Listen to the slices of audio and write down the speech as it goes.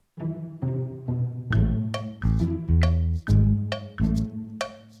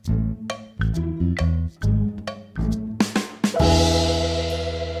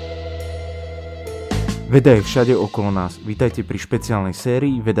Veda je všade okolo nás. Vítajte pri špeciálnej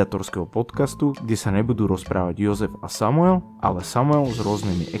sérii vedatorského podcastu, kde sa nebudú rozprávať Jozef a Samuel, ale Samuel s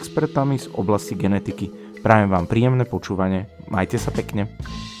rôznymi expertami z oblasti genetiky. Prajem vám príjemné počúvanie. Majte sa pekne.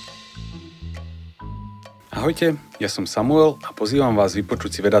 Ahojte, ja som Samuel a pozývam vás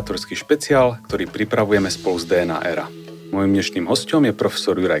vypočuť si vedatorský špeciál, ktorý pripravujeme spolu s DNA Era. Mojím dnešným hosťom je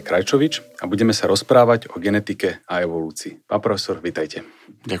profesor Juraj Krajčovič a budeme sa rozprávať o genetike a evolúcii. Pán profesor, vitajte.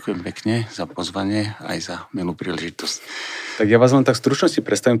 Ďakujem pekne za pozvanie aj za milú príležitosť. Tak ja vás len tak v stručnosti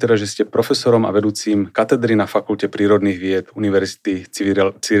predstavím teda, že ste profesorom a vedúcim katedry na Fakulte prírodných vied Univerzity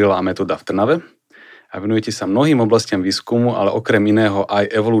Cyrila a Metoda v Trnave a venujete sa mnohým oblastiam výskumu, ale okrem iného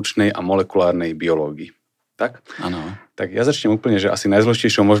aj evolučnej a molekulárnej biológii. Tak? Áno. Tak ja začnem úplne, že asi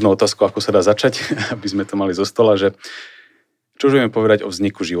najzložitejšou možnou otázkou, ako sa dá začať, aby sme to mali zo stola, že čo vieme povedať o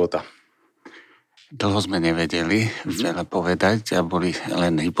vzniku života? Dlho sme nevedeli veľa povedať a boli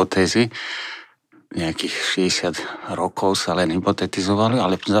len hypotézy. Nejakých 60 rokov sa len hypotetizovali,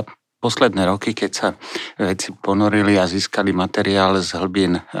 ale za posledné roky, keď sa vedci ponorili a získali materiál z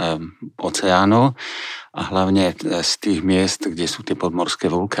hlbín oceánov a hlavne z tých miest, kde sú tie podmorské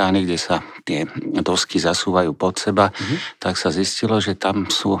vulkány, kde sa tie dosky zasúvajú pod seba, tak sa zistilo, že tam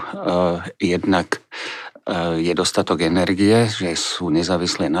sú jednak je dostatok energie, že sú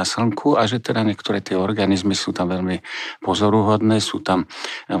nezávislé na slnku a že teda niektoré tie organizmy sú tam veľmi pozoruhodné, sú tam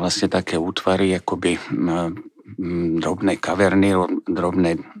vlastne také útvary, akoby drobné kaverny,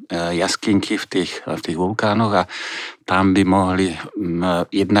 drobné jaskinky v tých vulkánoch a tam by mohli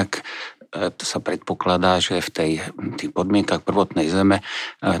jednak sa predpokladá, že v tých podmienkach prvotnej Zeme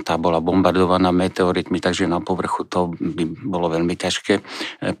tá bola bombardovaná meteoritmi, takže na povrchu to by bolo veľmi ťažké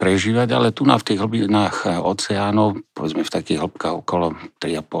prežívať, ale tu v tých hlbinách oceánov, povedzme v takých hĺbkach okolo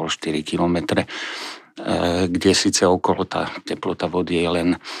 3,5-4 kilometre, kde síce okolo tá teplota vody je len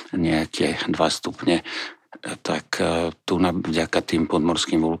nejaké 2 stupne, tak tu vďaka tým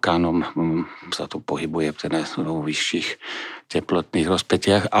podmorským vulkánom sa to pohybuje teda vo vyšších teplotných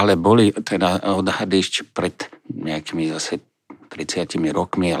rozpätiach, ale boli teda odhady ešte pred nejakými zase 30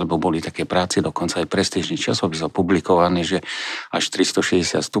 rokmi, alebo boli také práce, dokonca aj prestížny časopis publikované, že až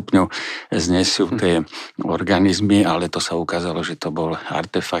 360 stupňov znesú tie organizmy, ale to sa ukázalo, že to bol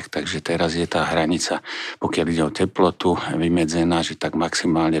artefakt, takže teraz je tá hranica, pokiaľ ide o teplotu, vymedzená, že tak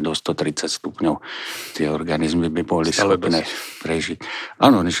maximálne do 130 stupňov tie organizmy by boli schopné prežiť.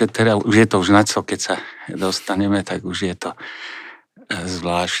 Áno, že teda už je to už na co, keď sa dostaneme, tak už je to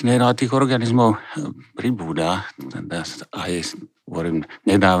zvláštne. No a tých organizmov pribúda. Aj hovorím,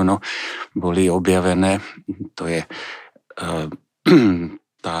 nedávno boli objavené, to je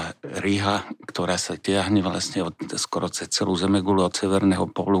tá rýha, ktorá sa tiahne vlastne skoro cez celú Zemegulu od severného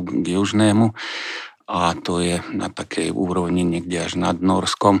pólu k južnému a to je na takej úrovni niekde až nad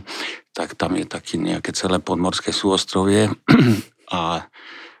Norskom, tak tam je také nejaké celé podmorské súostrovie a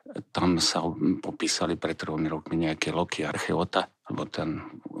tam sa popísali pred 3 rokmi nejaké loky archeota, alebo ten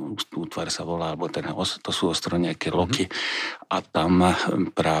útvar sa volá, alebo to sú ostro nejaké loky a tam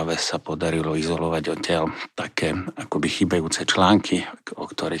práve sa podarilo izolovať odtiaľ také akoby chýbajúce články, o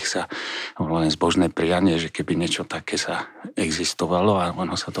ktorých sa volá len zbožné prianie, že keby niečo také sa existovalo a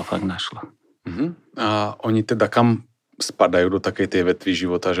ono sa to fakt našlo. A oni teda kam spadajú do takej tej vetvy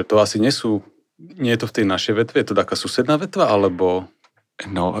života, že to asi nie je to v tej našej vetve, je to taká susedná vetva, alebo...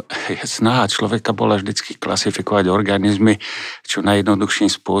 No, snaha človeka bola vždycky klasifikovať organizmy čo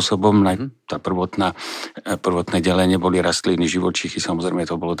najjednoduchším spôsobom. Tá prvotné delenie boli rastliny, živočíchy, samozrejme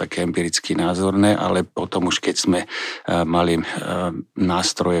to bolo také empiricky názorné, ale potom už keď sme mali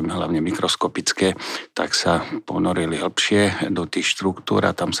nástroje, hlavne mikroskopické, tak sa ponorili hlbšie do tých štruktúr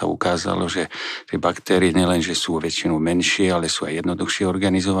a tam sa ukázalo, že tie baktérie nielenže sú väčšinou menšie, ale sú aj jednoduchšie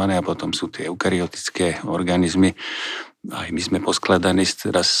organizované a potom sú tie eukaryotické organizmy. Aj my sme poskladaní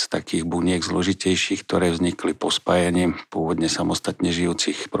teraz z takých buniek zložitejších, ktoré vznikli po spájaní pôvodne samostatne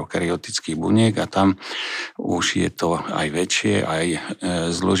žijúcich prokaryotických buniek a tam už je to aj väčšie, aj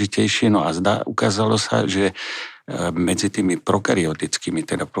zložitejšie. No a ukázalo sa, že medzi tými prokaryotickými,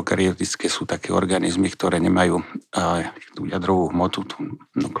 teda prokaryotické sú také organizmy, ktoré nemajú tú jadrovú hmotu, tú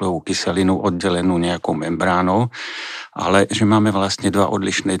nukleovú kyselinu oddelenú nejakou membránou, ale že máme vlastne 2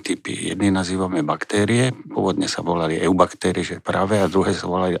 odlišné typy. Jedny nazývame baktérie, pôvodne sa volali eubaktérie, že práve, a druhé sa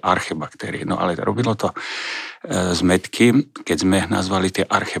volali archebaktérie. No ale robilo to zmätky, keď sme nazvali tie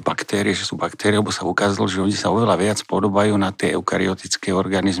archebaktérie, že sú baktérie, lebo sa ukázalo, že oni sa oveľa viac podobajú na tie eukaryotické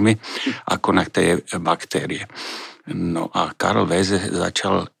organizmy ako na tie baktérie. No a Karl Weze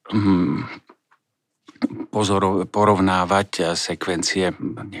začal porovnávať sekvencie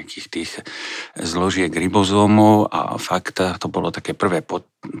nejakých tých zložiek ribozómov a fakt to bolo také prvé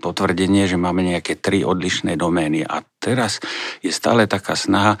potvrdenie, že máme nejaké 3 odlišné domény. A teraz je stále taká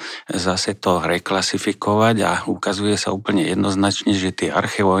snaha zase to reklasifikovať a ukazuje sa úplne jednoznačne, že tie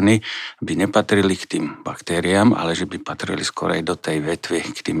archeóny by nepatrili k tým baktériám, ale že by patrili skôr aj do tej vetvy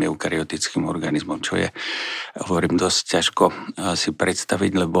k tým eukaryotickým organizmom, čo je, hovorím, dosť ťažko si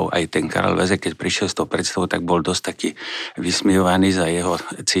predstaviť, lebo aj ten Karel Veze, keď prišiel s tou predstavou, tak bol dosť taký vysmievaný za jeho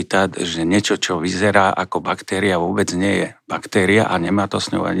citát, že niečo, čo vyzerá ako baktéria, vôbec nie je baktéria a nemá to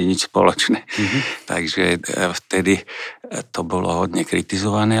s ňou ani nič spoločné. Mm-hmm. Takže vtedy to bolo hodne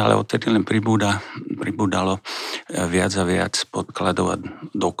kritizované, ale odtedy len pribúdalo viac a viac podkladov a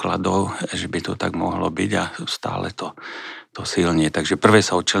dokladov, že by to tak mohlo byť a stále to silnie. Takže prvé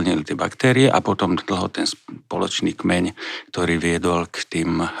sa odčlenili tie baktérie a potom dlho ten spoločný kmeň, ktorý viedol k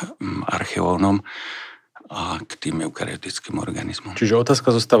tým archeónom a k tým eukaryotickým organizmom. Čiže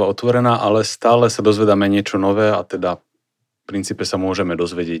otázka zostáva otvorená, ale stále sa dozvedáme niečo nové a teda v princípe sa môžeme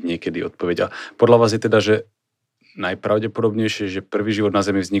dozvedieť niekedy odpoveď. A podľa vás je teda, že najpravdepodobnejšie, že prvý život na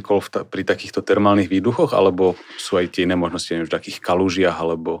Zemi vznikol pri takýchto termálnych výduchoch, alebo sú aj tie iné možnosti, neviem, v takých kalúžiach,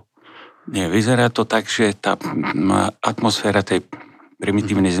 alebo... Nie, vyzerá to tak, že tá atmosféra tej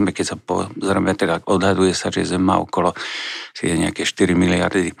primitívnej Zeme, keď sa pozrieme, teda odhaduje sa, že Zem má okolo nejaké 4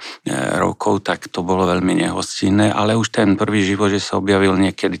 miliardy rokov, tak to bolo veľmi nehostinné, ale už ten prvý život, že sa objavil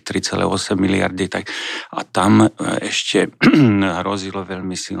niekedy 3,8 miliardy, tak a tam ešte hrozilo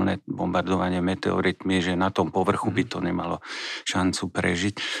veľmi silné bombardovanie meteoritmi, že na tom povrchu by to nemalo šancu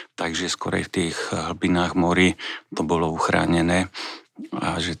prežiť, takže skorej v tých hlbinách morí to bolo uchránené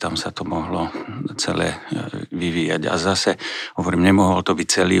a že tam sa to mohlo celé vyvíjať. A zase, hovorím, nemohol to byť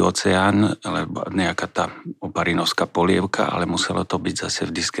celý oceán, alebo nejaká tá oparinovská polievka, ale muselo to byť zase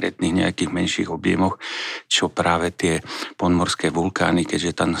v diskrétnych nejakých menších objemoch, čo práve tie podmorské vulkány,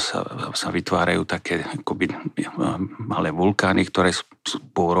 keďže tam sa vytvárajú také akoby malé vulkány, ktoré sú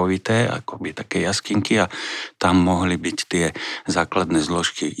porovité, akoby také jaskinky a tam mohli byť tie základné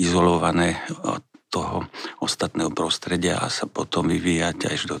zložky izolované od toho ostatného prostredia a sa potom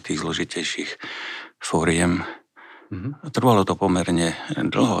vyvíjať až do tých zložitejších fóriem. Mm-hmm. Trvalo to pomerne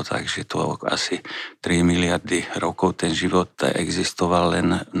dlho, takže to asi 3 miliardy rokov ten život existoval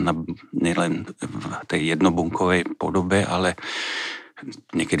nielen v tej jednobunkovej podobe, ale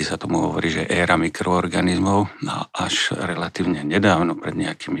niekedy sa tomu hovorí, že éra mikroorganizmov a až relatívne nedávno, pred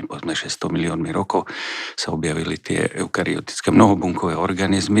nejakými 600 miliónmi rokov, sa objavili tie eukaryotické mnohobunkové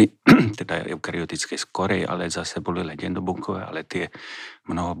organizmy, teda eukaryotické skorej, ale zase boli len jednobunkové, ale tie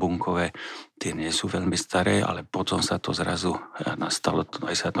mnohobunkové, tie nie sú veľmi staré, ale potom sa to zrazu nastalo,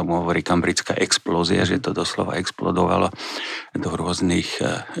 aj sa tomu hovorí kambrická explózia, že to doslova explodovalo do rôznych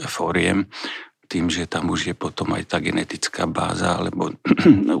fóriem, tým, že tam už je potom aj tá genetická báza, alebo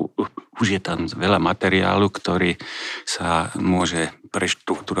už je tam veľa materiálu, ktorý sa môže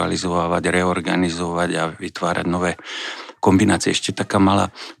preštrukturalizovať, reorganizovať a vytvárať nové kombinácie. Ešte taká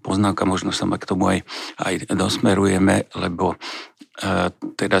malá poznámka, možno sa ma k tomu aj dosmerujeme, lebo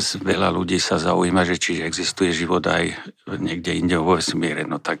teraz veľa ľudí sa zaujíma, že či existuje život aj niekde inde vo vesmíre.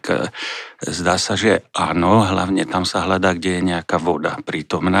 No tak zdá sa, že áno, hlavne tam sa hľadá, kde je nejaká voda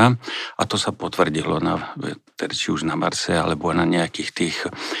prítomná a to sa potvrdilo či už na Marse alebo na nejakých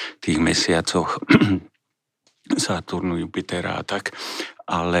tých mesiacoch Saturnu, Jupitera a tak,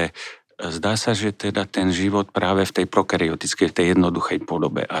 ale zdá sa, že teda ten život práve v tej prokaryotickej, v tej jednoduchej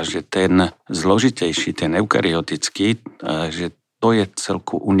podobe a že ten zložitejší, ten eukaryotický, že to je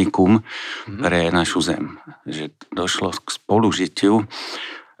celku unikum pre našu Zem. Že došlo k spolužitiu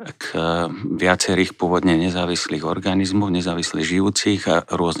k viacerých pôvodne nezávislých organizmov, nezávisle žijúcich a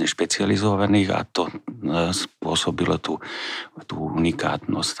rôzne špecializovaných a to spôsobilo tú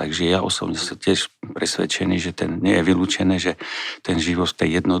unikátnosť. Takže ja osobne som tiež presvedčený, že nie je vylúčené, že ten život v tej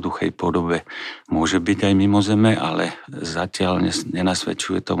jednoduchej podobe môže byť aj mimo Zeme, ale zatiaľ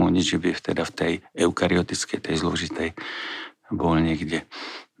nenasvedčuje tomu nič, že by teda v tej eukaryotickej, tej zložitej bol niekde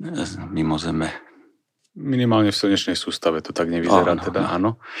mimo Zeme. Minimálne v slnečnej sústave to tak nevyzerá, teda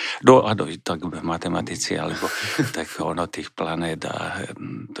áno. Tak matematici, alebo tak ono tých planét a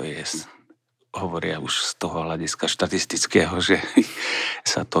to je, hovoria už z toho hľadiska štatistického, že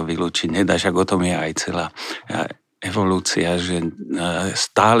sa to vylúčiť nedá, však o tom je aj celá evolúcia, že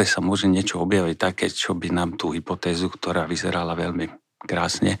stále sa môže niečo objaviť také, čo by nám tú hypotézu, ktorá vyzerala veľmi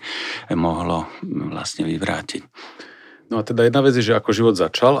krásne, mohlo vlastne vyvrátiť. No a teda jedna vec je, že ako život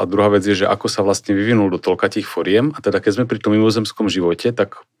začal a druhá vec je, že ako sa vlastne vyvinul do toľkatých foriem. A teda keď sme pri tom mimozemskom živote,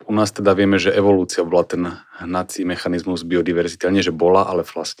 tak u nás teda vieme, že evolúcia bola ten hnací mechanizmus biodiverzity. Nie, že bola, ale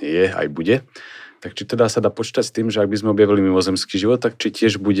vlastne je, aj bude. Tak či teda sa dá počítať s tým, že ak by sme objavili mimozemský život, tak či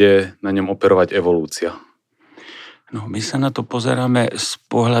tiež bude na ňom operovať evolúcia? No, my sa na to pozeráme z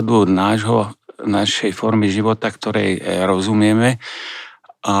pohľadu našej formy života, ktorej rozumieme.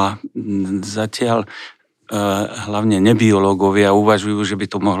 A zatiaľ hlavne nebiológovia uvažujú, že by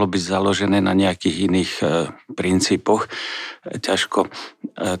to mohlo byť založené na nejakých iných princípoch. Ťažko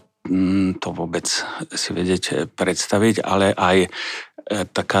to vôbec si vedieť predstaviť, ale aj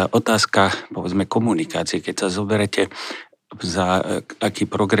taká otázka, povedzme, komunikácie. Keď sa zoberete, za aký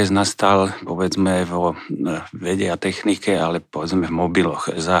progres nastal, povedzme, vo vede a technike, ale povedzme v mobiloch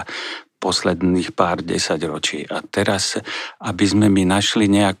za posledných pár desaťročí. A teraz, aby sme my našli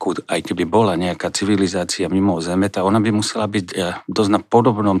nejakú, aj keby bola nejaká civilizácia mimo Zeme, tá ona by musela byť dosť na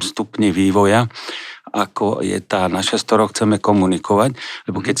podobnom stupni vývoja, ako je tá naša, s ktorou chceme komunikovať.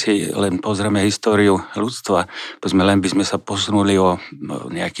 Lebo keď si len pozrieme históriu ľudstva, povedzme, len by sme sa posunuli o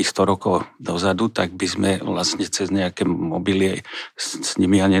nejakých 100 rokov dozadu, tak by sme vlastne cez nejaké mobily s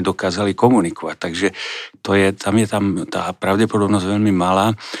nimi ani nedokázali komunikovať. Takže tam je tá pravdepodobnosť veľmi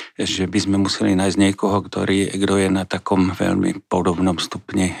malá, že by sme museli nájsť niekoho, kto je na takom veľmi podobnom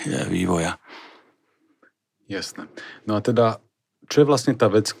stupni vývoja. Jasné. No a teda, čo je vlastne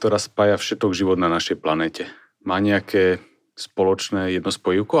tá vec, ktorá spája všetok život na našej planete? Má nejaké spoločné jedno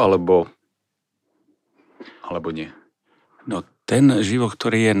spojivko, alebo nie? No, ten život,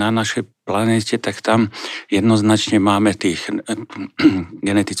 ktorý je na našej planéte, tak tam jednoznačne máme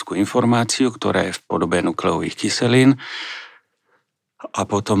genetickú informáciu, ktorá je v podobe nukleových kyselín. A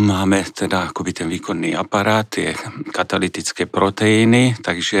potom máme teda akoby ten výkonný aparát, tie katalytické proteíny,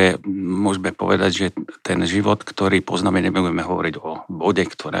 takže môžeme povedať, že ten život, ktorý poznáme, nebudeme hovoriť o vode,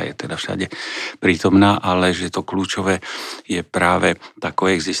 ktorá je teda všade prítomná, ale že to kľúčové je práve tá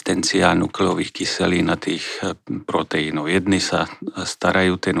koexistencia nukleových kyselín a tých proteínov. Jedni sa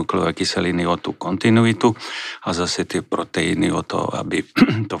starajú, tie nukleové kyseliny, o tú kontinuitu a zase tie proteíny o to, aby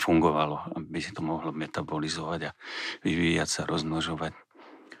to fungovalo, aby to mohlo metabolizovať a vyvíjať sa, rozmnožovať.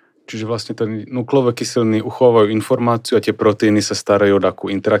 Čiže vlastne tie nukleové kyseliny uchovávajú informáciu a tie proteíny sa starajú o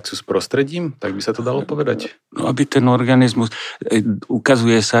takú interakciu s prostredím? Tak by sa to dalo povedať? No, aby ten organizmus,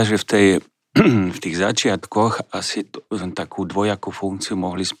 ukazuje sa, že v tých začiatkoch asi takú dvojakú funkciu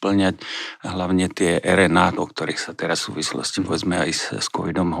mohli spĺňať hlavne tie RNA, o ktorých sa teraz v súvislosti povedzme aj s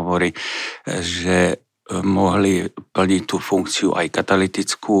covidom hovorí, že mohli plniť tú funkciu aj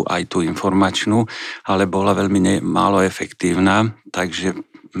katalytickú, aj tú informačnú, ale bola veľmi málo efektívna, takže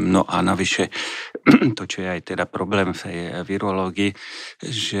no a navyše, to, čo je aj teda problém v tej virológii,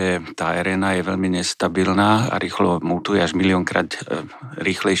 že tá RNA je veľmi nestabilná a rýchlo mutuje až miliónkrát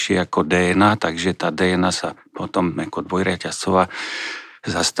rýchlejšie ako DNA, takže tá DNA sa potom ako dvojreťazcová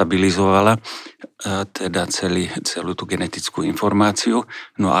zastabilizovala, teda celú tú genetickú informáciu.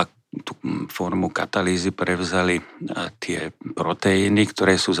 No a tú formu katalýzy prevzali tie proteíny,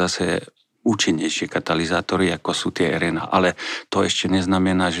 ktoré sú zase účinnejšie katalizátory, ako sú tie RNA. Ale to ešte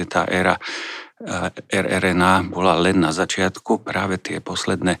neznamená, že tá éra rRNA bola len na začiatku. Práve tie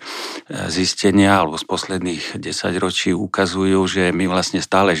posledné zistenia alebo z posledných 10 ročí ukazujú, že my vlastne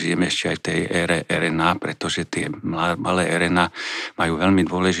stále žijeme ešte aj v tej ére RNA, pretože tie malé RNA majú veľmi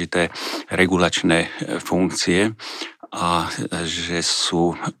dôležité regulačné funkcie a že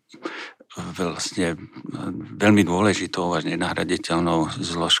sú vlastne veľmi dôležitou až nenahraditeľnou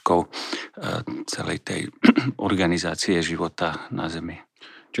zložkou celej tej organizácie života na Zemi.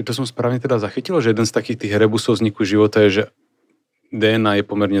 Čiže to som správne teda zachytil, že jeden z takých tých rebusov vzniku života je, že DNA je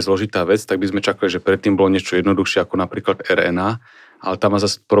pomerne zložitá vec, tak by sme čakali, že predtým bolo niečo jednoduchšie ako napríklad RNA, ale tam má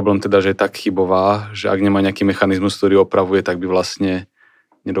zase problém teda, že je tak chybová, že ak nemá nejaký mechanizmus, ktorý opravuje, tak by vlastne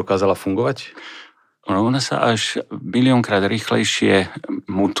nedokázala fungovať? Ona sa až miliónkrát rýchlejšie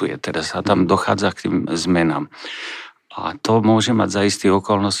mutuje, teda sa tam dochádza k tým zmenám. A to môže mať za istých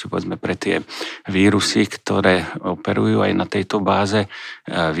okolností, povedzme, pre tie vírusy, ktoré operujú aj na tejto báze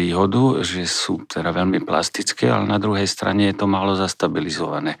výhodu, že sú teda veľmi plastické, ale na druhej strane je to málo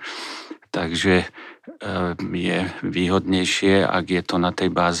zastabilizované. Takže je výhodnejšie, ak je to na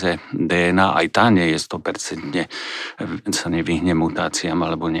tej báze DNA, aj tá nie je 100%, sa nevyhne mutáciám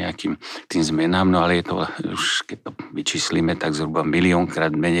alebo nejakým tým zmenám, no ale je to už, keď to vyčíslíme, tak zhruba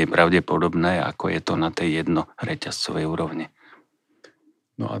miliónkrát menej pravdepodobné, ako je to na tej jednoreťazcovej úrovni.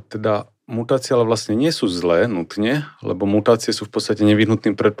 No a teda mutácie ale vlastne nie sú zlé nutne, lebo mutácie sú v podstate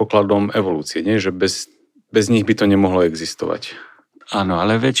nevyhnutným predpokladom evolúcie, nie? Že bez nich by to nemohlo existovať. Áno,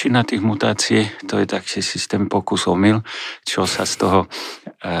 ale väčšina tých mutácií, to je taký systém pokus omyl, čo sa z toho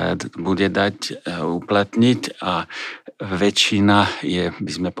bude dať uplatniť a väčšina je,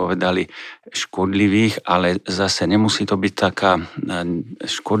 by sme povedali, škodlivých, ale zase nemusí to byť taká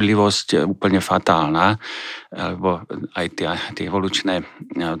škodlivosť úplne fatálna, lebo aj tie evolučné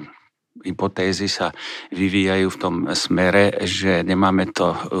hypotézy sa vyvíjajú v tom smere, že nemáme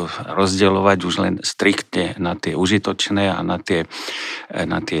to rozdeľovať už len striktne na tie užitočné a na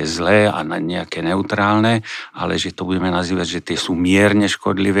tie zlé a na nejaké neutrálne, ale že to budeme nazývať, že tie sú mierne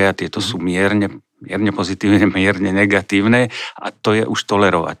škodlivé a tieto sú mierne pozitívne, mierne negatívne a to je už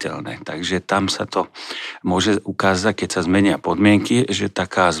tolerovateľné. Takže tam sa to môže ukázať, keď sa zmenia podmienky, že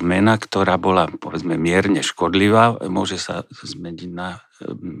taká zmena, ktorá bola povedzme mierne škodlivá, môže sa zmeniť na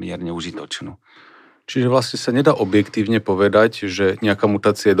mierne užitočnú. Čiže vlastne sa nedá objektívne povedať, že nejaká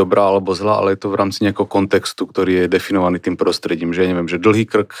mutácia je dobrá alebo zlá, ale je to v rámci nejakého kontextu, ktorý je definovaný tým prostredím. Že ja neviem, že dlhý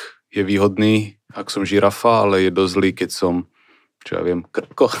krk je výhodný, ak som žirafa, ale je dosť zlý, keď som, čo ja viem,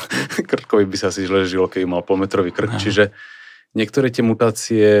 krtko. Krtkovi by sa asi zle žilo, keby mal polmetrový krk. Čiže niektoré tie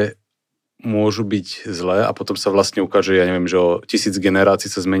mutácie môžu byť zlé a potom sa vlastne ukáže, ja neviem, že o 1000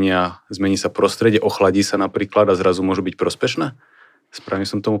 generácií sa zmení sa prostredie, ochladí sa napríklad a zrazu môžu byť prospešné? Správne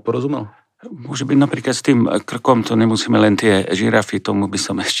som tomu porozumel? Môže byť napríklad s tým krkom, to nemusíme len tie žirafy, tomu by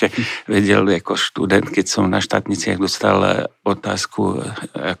som ešte vedel ako študent, keď som na štátniciach dostal otázku,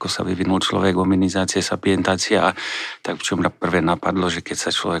 ako sa vyvinul človek, hominizácia, sapientácia a tak čo mňa prvé napadlo, že keď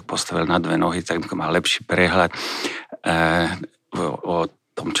sa človek postavil na dve nohy, tak má lepší prehľad o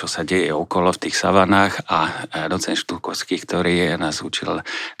tom, čo sa deje okolo v tých savanách a docent Štúkovský, ktorý nás učil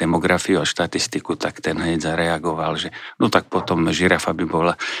demografiu a štatistiku, tak ten hneď zareagoval, že no tak potom žirafa by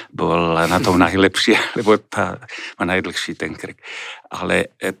bola na tom najlepšia, lebo má najdlhší ten krk.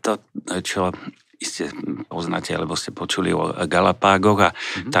 Ale to, čo iste poznáte, alebo ste počuli o Galapágoch a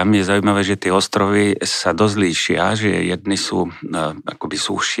tam je zaujímavé, že tie ostrovy sa dosť líšia, že jedny sú akoby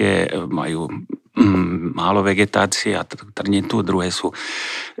suchšie, majú málo vegetácie a trnitu, druhé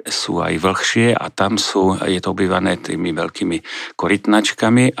sú aj vlhšie a tam je to obývané tými veľkými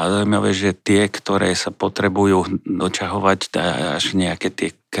korytnačkami a zaujímavé, že tie, ktoré sa potrebujú dočahovať až nejaké tie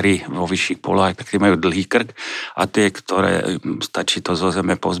kry vo vyšších polohách, tak tie majú dlhý krk a tie, ktoré stačí to zo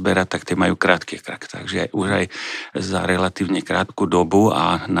zeme pozberať, tak tie majú krátky krk. Takže už aj za relatívne krátku dobu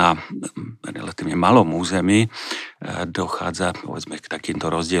a na relatívne malom území dochádza povedzme k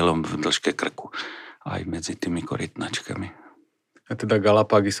takýmto rozdielom v dĺžke krku aj medzi tými korytnačkami. A teda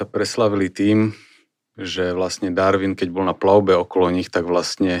Galapágy sa preslavili tým, že vlastne Darwin, keď bol na plavbe okolo nich, tak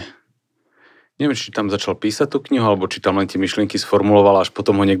vlastne neviem, či tam začal písať tú knihu, alebo či tam len tie myšlienky sformuloval, až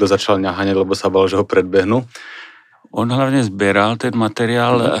potom ho niekto začal naháňať, lebo sa bál, že ho predbehnú. On hlavne zberal ten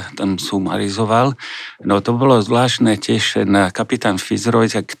materiál, tam sumarizoval. No to bolo zvláštne tiež, ten kapitán Fitzroy,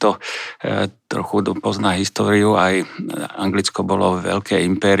 kto trochu pozná históriu, aj Anglicko bolo veľké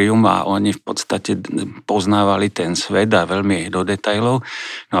impérium a oni v podstate poznávali ten svet a veľmi do detailov.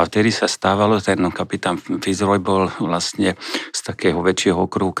 No a vtedy sa stávalo, ten kapitán Fitzroy bol vlastne z takého väčšieho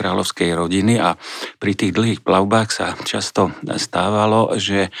okruhu kráľovskej rodiny a pri tých dlhých plavbách sa často stávalo,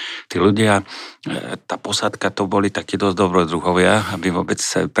 že tí ľudia, tá posádka, to boli takí dosť dobrodruhovia, aby vôbec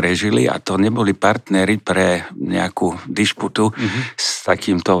sa prežili a to neboli partneri pre nejakú dišputu s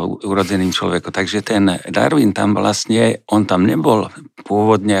takýmto urodeným človekom. Takže ten Darwin tam vlastne, on tam nebol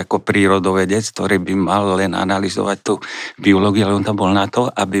pôvodne ako prírodovedec, ktorý by mal len analyzovať tú biológiu, ale on tam bol na to,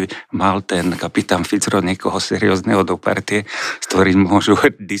 aby mal ten kapitán Fitzroy niekoho seriózneho do partie, s ktorým môžu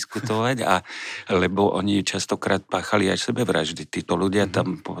diskutovať, lebo oni častokrát páchali aj sebevraždy. Títo ľudia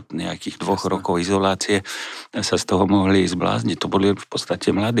tam po nejakých 2 rokov izolácie sa z toho mohli zblázniť. To boli v podstate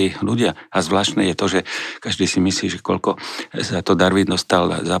mladí ľudia. A zvláštne je to, že každý si myslí, že koľko za to Darwin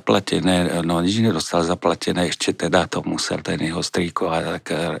dostal zaplatené. No nič nedostal zaplatené, ešte teda to musel ten jeho strýko a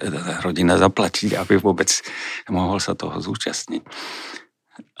rodina zaplatiť, aby vôbec mohol sa toho zúčastniť.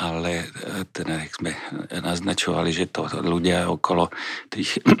 Ale teda, jak sme naznačovali, že to ľudia okolo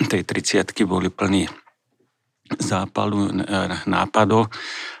tej 30-ky boli plní zápalu, nápadov,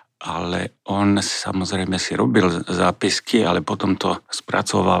 ale on samozrejme si robil zápisky, ale potom to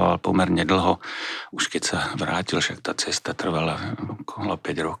spracovával pomerne dlho. Už keď sa vrátil, však tá cesta trvala okolo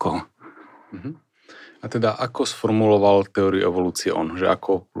 5 rokov. A teda ako sformuloval teóriu evolúcie on? Že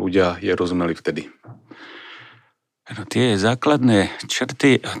ako ľudia je rozumeli vtedy? No, tie základné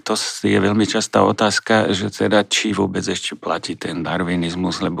črty, to je veľmi častá otázka, že teda či vôbec ešte platí ten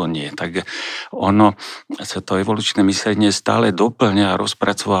darwinizmus, lebo nie. Tak ono sa to evolučné myslenie stále doplňa a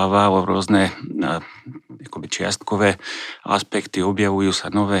rozpracováva o rôzne akoby čiastkové aspekty, objavujú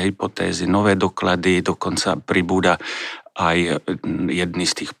sa nové hypotézy, nové doklady, dokonca pribúda aj jedný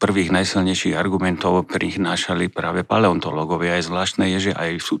z tých prvých najsilnejších argumentov prinášali práve paleontológovia. Aj zvláštne je, že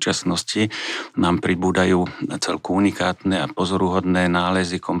aj v súčasnosti nám pribúdajú celku unikátne a pozoruhodné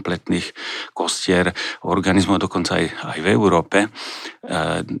nálezy kompletných kostier organizmov, dokonca aj v Európe,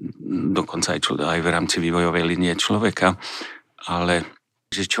 dokonca aj v rámci vývojovej línie človeka. Ale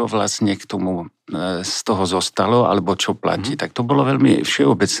že čo vlastne k tomu z toho zostalo, alebo čo platí, tak to bolo veľmi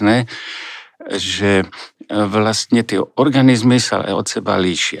všeobecné, že vlastne tie organizmy sa od seba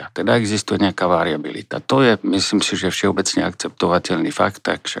líšia. Teda existuje nejaká variabilita. To je, myslím si, že všeobecne akceptovateľný fakt,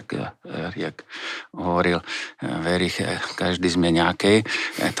 tak však, jak hovoril Verich, každý sme nejakej,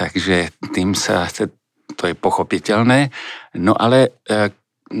 takže tým sa, to je pochopiteľné. No ale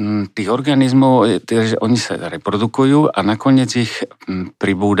tých organizmov, že oni sa reprodukujú a nakoniec ich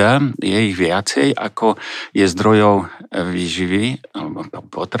pribúda, je ich viacej, ako je zdrojov výživy alebo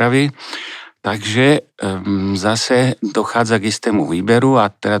potravy. Takže zase dochádza k istému výberu a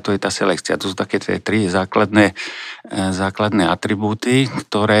teda to je tá selekcia. To sú také tie tri základné atribúty,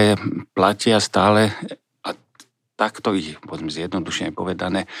 ktoré platia stále a takto ich, povedzme zjednodušene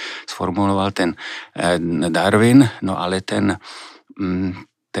povedané, sformuloval ten Darwin, no ale ten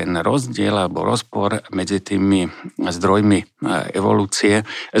rozdiel alebo rozpor medzi tými zdrojmi evolúcie,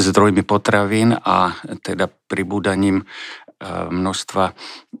 zdrojmi potravín a teda pribúdaním množstva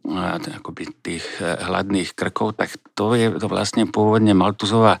akoby tých hladných krkov, tak to je to vlastne pôvodne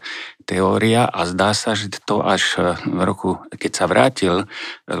Malthusová teória a zdá sa, že to až v roku, keď sa vrátil,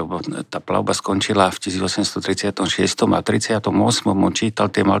 lebo tá plavba skončila v 1836 a 38. on čítal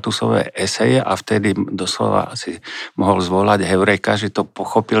tie Malthusové eseje a vtedy doslova si mohol zvolať heureka, že to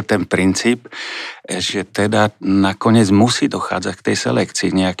pochopil ten princíp, že teda nakoniec musí dochádzať k tej selekcii,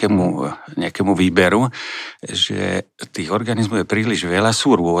 nejakému výberu, že tých organizmov je príliš veľa,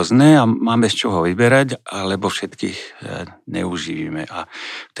 sú rôzne a máme z čoho vyberať, alebo všetkých neužívime. A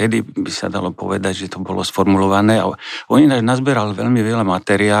vtedy by sa dalo povedať, že to bolo sformulované. A on ináč nazberal veľmi veľa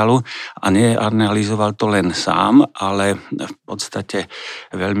materiálu a neanalyzoval to len sám, ale v podstate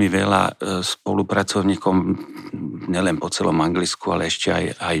veľmi veľa spolupracovníkom nielen po celom Anglicku, ale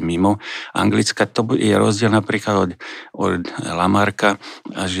ešte aj mimo Anglicka. To je rozdiel napríklad od Lamarcka,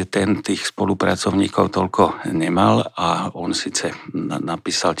 že ten tých spolupracovníkov toľko nemal a on síce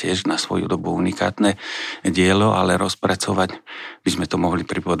napísal tiež na svoju dobu unikátne dielo, ale rozpracovať by sme to mohli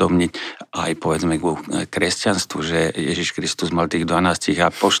pripodobniť aj povedzme ku kresťanstvu, že Ježiš Kristus mal tých 12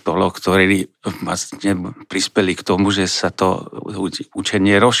 apoštolov, ktorí vlastne prispeli k tomu, že sa to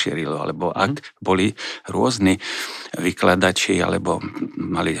učenie rozšírilo, alebo ak boli rôzni vykladači, alebo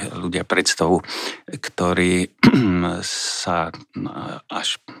mali ľudia predstavu, ktorí sa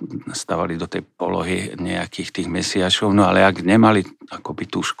až stavali do tej polohy nejakých tých mesiašov, no ale ak nemali akoby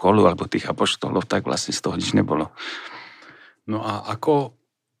tú školu alebo tých apoštolov, tak vlastne z toho nič nebolo. No a ako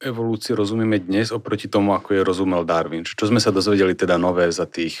evolúciu rozumieme dnes oproti tomu, ako je rozumel Darwin? Čo sme sa dozvedeli teda nové za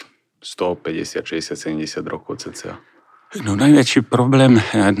tých 150, 60, 70 rokov cca? No najväčší problém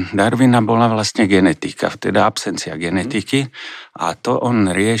Darwina bola vlastne genetika, teda absencia genetiky a to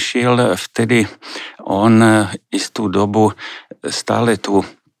on riešil vtedy, on istú dobu stále tu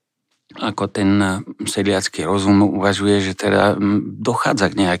ako ten sedliacký rozum uvažuje, že teda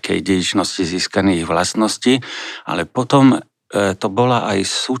dochádza k nejakej dedičnosti získaných vlastností, ale potom to bola aj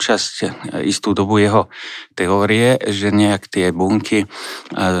súčasť istú dobu jeho teórie, že nejak tie bunky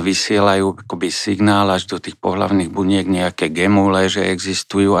vysielajú akoby signál až do tých pohlavných buniek, nejaké gemule, že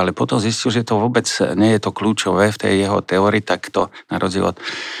existujú, ale potom zistil, že to vôbec nie je to kľúčové v tej jeho teórii, tak to na rozdiel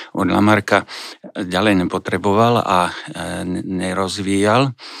od Lamarcka ďalej nepotreboval a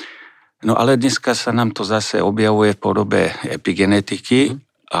nerozvíjal. No ale dneska sa nám to zase objavuje v podobe epigenetiky,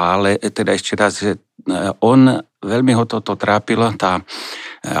 ale teda ešte raz, že on veľmi ho toto trápilo, tá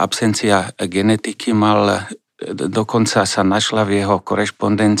absencia genetiky dokonca sa našla v jeho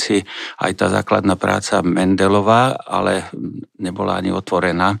korešpondencii aj tá základná práca Mendelová, ale nebola ani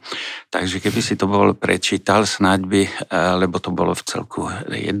otvorená. Takže keby si to bol prečítal, snáď by, lebo to bolo v celku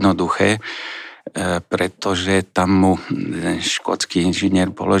jednoduché, pretože tam mu škótsky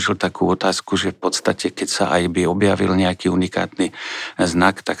inžinier položil takú otázku, že v podstate, keď sa aj by objavil nejaký unikátny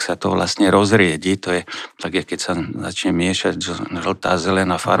znak, tak sa to vlastne rozriedi. To je tak, keď sa začne miešať žltá,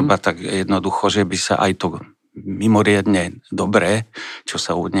 zelená farba, tak jednoducho, že by sa aj to mimoriadne dobré, čo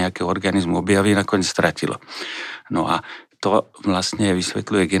sa u nejakého organizmu objaví, nakoniec stratilo. No a to vlastne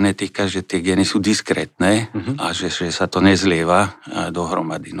vysvetľuje genetika, že tie gény sú diskrétne a že sa to nezlieva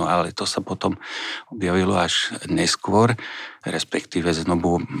dohromady. No ale to sa potom objavilo až neskôr, respektíve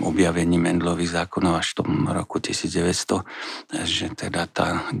znovu objavení Mendelových zákonov až v tom roku 1900, že teda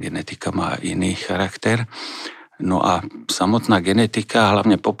tá genetika má iný charakter. No a samotná genetika,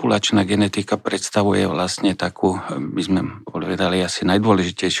 hlavne populačná genetika, predstavuje vlastne takú, by sme povedali, asi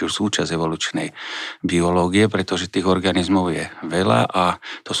najdôležitejšiu súčasť evolučnej biológie, pretože tých organizmov je veľa a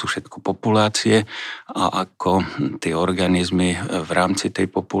to sú všetko populácie a ako tie organizmy v rámci tej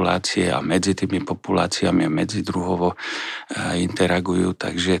populácie a medzi tými populáciami a medzi druhovo interagujú,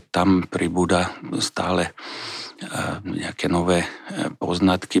 takže tam pribúda stále nejaké nové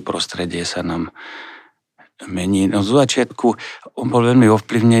poznatky, prostredie sa nám mení. No z začiatku on bol veľmi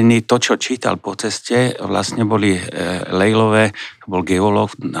ovplyvnený. To, čo čítal po ceste, vlastne boli Lejlové, bol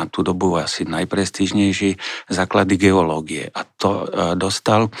geológ, na tú dobu asi najprestížnejší, základy geológie. A to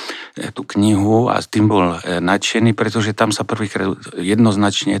dostal tú knihu a s tým bol nadšený, pretože tam sa prvýkrát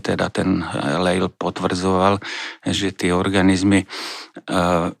jednoznačne teda ten Lejl potvrdzoval, že tie organizmy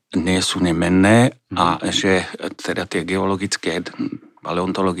nie sú nemenné a že teda tie geologické,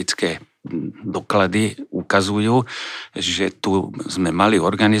 paleontologické doklady ukazujú, že tu sme mali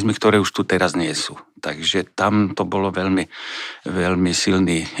organizmy, ktoré už tu teraz nie sú. Takže tam to bolo veľmi, veľmi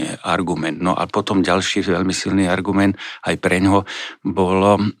silný argument. No a potom ďalší veľmi silný argument aj pre ňoho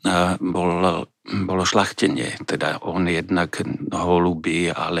bolo šľachtenie. Teda on jednak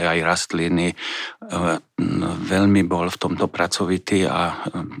holuby, ale aj rastliny veľmi bol v tomto pracovitý a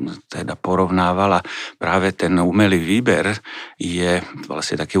teda porovnával a práve ten umelý výber je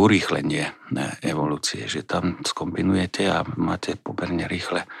vlastne také urýchlenie evolúcie, že tam skombinujete a máte pomerne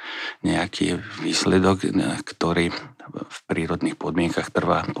rýchle nejaký výsledok, ktorý v prírodných podmienkach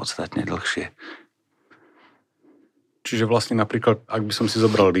trvá podstatne dlhšie. Čiže vlastne napríklad, ak by som si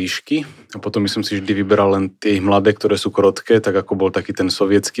zobral líšky a potom by som si vždy vyberal len tie mladé, ktoré sú krotké, tak ako bol taký ten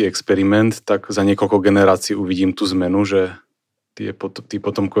sovietský experiment, tak za niekoľko generácií uvidím tú zmenu, že tí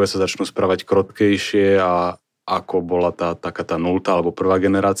potomkovia sa začnú správať krotkejšie a ako bola taká tá nultá alebo prvá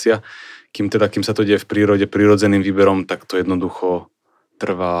generácia. Kým sa to deje v prírode prirodzeným výberom, tak to jednoducho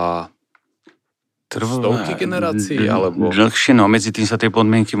trvá stovky generácií, alebo... Dlhšie, no medzi tým sa tie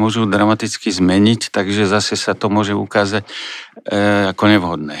podmienky môžu dramaticky zmeniť, takže zase sa to môže ukázať ako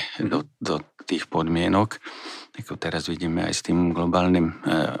nevhodné do tých podmienok. Ako teraz vidíme aj s tým globálnym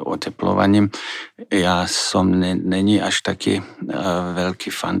oteplovaním. Ja som není až taký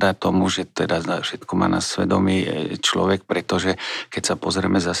veľký fanda tomu, že teda všetko má na svedomí človek, pretože keď sa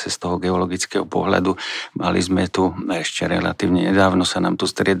pozrieme zase z toho geologického pohľadu, mali sme tu ešte relatívne nedávno, sa nám tu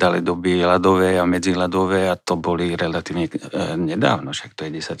striedali doby ľadové a medziľadové a to boli relatívne nedávno, však to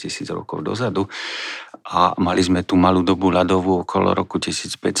je 10 000 rokov dozadu. A mali sme tu malú dobu ľadovú okolo roku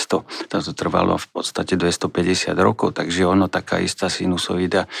 1500. To trvalo v podstate 250 rokov, takže ono, taká istá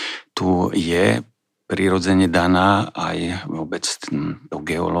sinusoida tu je prirodzene daná aj vôbec tou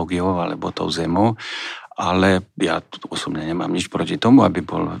geológiou alebo tou zemou, ale ja osobne nemám nič proti tomu, aby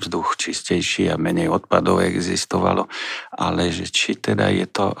bol vzduch čistejší a menej odpadov existovalo, ale že či teda je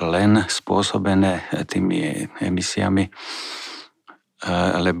to len spôsobené tými emisiami,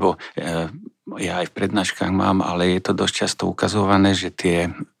 lebo ja aj v prednáškach mám, ale je to dosť často ukazované, že tie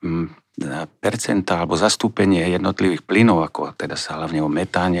percentá alebo zastúpenie jednotlivých plynov, ako teda sa hlavne o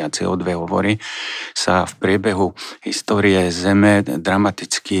metáne a CO2 hovorí, sa v priebehu histórie Zeme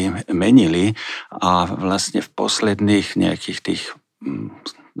dramaticky menili a vlastne v posledných nejakých tých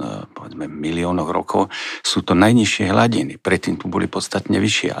povedzme miliónoch rokov sú to najnižšie hladiny. Predtým tu boli podstatne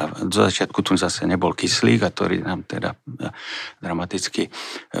vyššie a do začiatku tu zase nebol kyslík, a ktorý nám teda dramaticky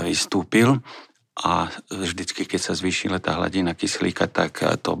vystúpil. A vždycky, keď sa zvýšila tá hladina kyslíka, tak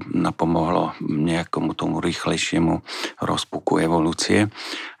to napomohlo nejakomu tomu rýchlejšiemu rozpuku evolúcie.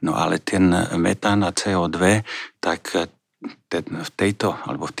 No ale ten metán a CO2, tak v tejto,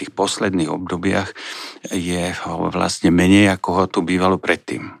 alebo v tých posledných obdobiach je vlastne menej, ako ho tu bývalo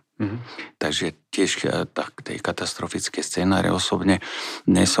predtým. Takže tiež tej katastrofické scenáre osobne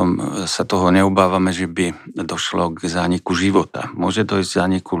sa toho neobávame, že by došlo k zániku života. Môže dojsť k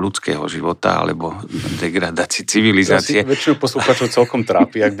zániku ľudského života alebo degradácii civilizácie. Asi väčšinu poslucháčov celkom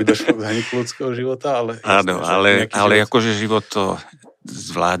trápi, ak by došlo k zániku ľudského života, ale... Áno, ale akože život to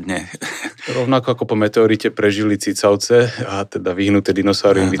zvládne. Rovnako ako po meteorite prežili cicavce a teda vyhnuté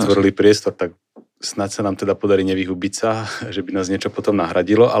dinosaurium vytvorili priestor, tak snáď sa nám teda podarí nevyhubiť sa, že by nás niečo potom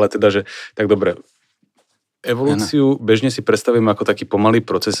nahradilo, ale teda, že tak dobre, evolúciu bežne si predstavíme ako taký pomalý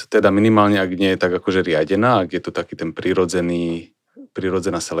proces, teda minimálne, ak nie je tak akože riadená, ak je to taký ten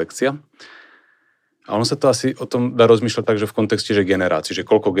prirodzená selekcia. A ono sa to asi o tom dá rozmýšľať tak, že v kontexte, že generácií, že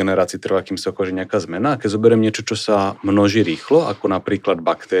koľko generácií trvá, kým sa okože nejaká zmena. A keď zoberiem niečo, čo sa množí rýchlo, ako napríklad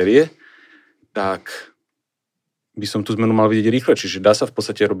baktérie, tak by som tú zmenu mal vidieť rýchle. Čiže dá sa v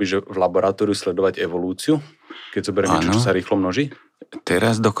podstate robiť, že v laboratóriu sledovať evolúciu, keď zoberiem niečo, čo sa rýchlo množí?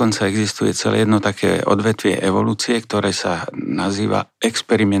 teraz dokonca existuje celé jedno také odvetvie evolúcie, ktoré sa nazýva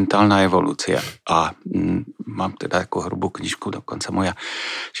experimentálna evolúcia. A mám teda takú hrubú knižku, dokonca moja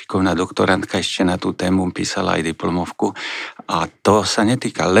šikovná doktorantka ešte na tú tému písala aj diplomovku. A to sa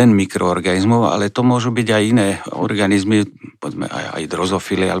netýka len mikroorganizmov, ale to môžu byť aj iné organizmy, povedzme aj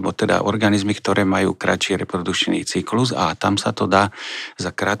drozofily, alebo teda organizmy, ktoré majú kratší reprodukčný cyklus a tam sa to dá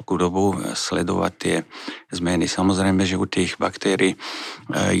za krátku dobu sledovať tie zmeny. Samozrejme, že u tých baktérií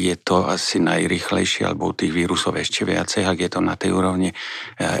je to asi najrýchlejšie, alebo u tých vírusov ešte viacej, ak je to na tej úrovni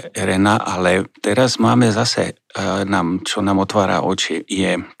RNA, ale teraz máme zase, čo nám otvára oči,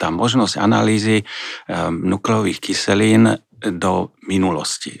 je tá možnosť analýzy nukleových kyselín do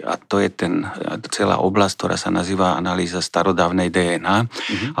minulosti. A to je celá oblasť, ktorá sa nazýva analýza starodávnej DNA.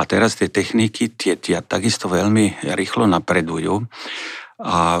 A teraz tie techniky tie takisto veľmi rýchlo napredujú.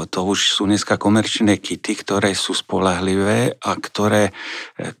 A to už sú dneska komerčné kity, ktoré sú spoľahlivé a ktoré,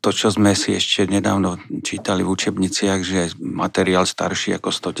 to čo sme si ešte nedávno čítali v učebniciach, že materiál starší ako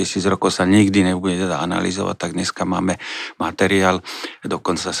 100 000 rokov sa nikdy nebude analyzovať, tak dneska máme materiál,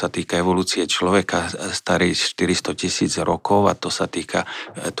 dokonca sa týka evolúcie človeka starý 400 000 rokov a to sa týka,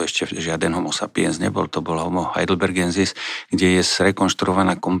 to ešte žiaden homo sapiens nebol, to bol homo heidelbergensis, kde je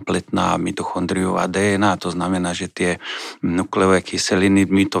zrekonštruovaná kompletná mitochondriová DNA, to znamená, že tie nukleové kyseliny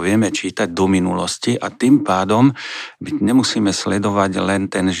my to vieme čítať do minulosti a tým pádom nemusíme sledovať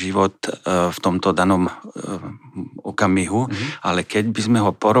len ten život v tomto danom okamihu, ale keď by sme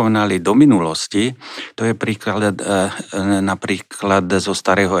ho porovnali do minulosti, to je príklad napríklad zo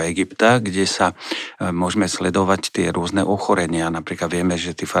starého Egypta, kde sa môžeme sledovať tie rôzne ochorenia. Napríklad vieme,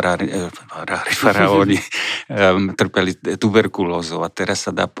 že tí faraóni trpeli tuberkulózou a teraz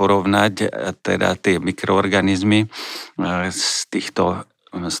sa dá porovnať teda tie mikroorganizmy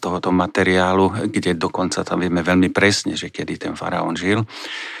z tohoto materiálu, kde dokonca tam vieme veľmi presne, že kedy ten faraón žil,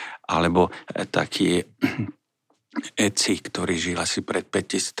 alebo taký Eci, ktorý žil asi pred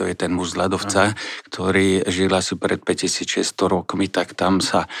 5000, to je ten muž z ľadovca, ktorý žil asi pred 5600 rokmi, tak tam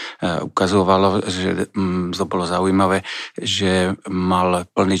sa ukazovalo, že to bolo zaujímavé, že mal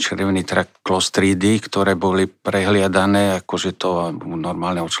plný črevný trakt klostrídy, ktoré boli prehliadané, akože to u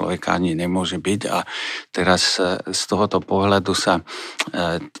normálneho človeka ani nemôže byť a teraz z tohoto pohľadu sa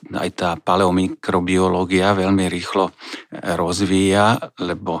aj tá paleomikrobiológia veľmi rýchlo rozvíja,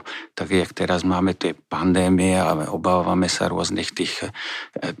 lebo tak, jak teraz máme tie pandémie a obávame sa rôznych tých,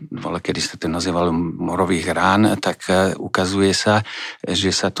 kedy sa to nazývalo morových rán, tak ukazuje sa,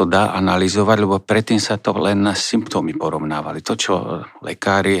 že sa to dá analyzovať, lebo predtým sa to len na symptómy porovnávali. To, čo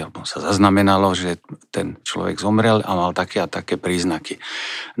lekári, sa zaznamenalo, že ten človek zomrel a mal také a také príznaky.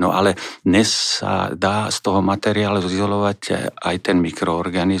 No ale dnes sa dá z toho materiálu izolovať aj ten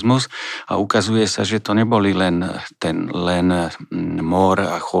mikroorganizmus a ukazuje sa, že to neboli len mor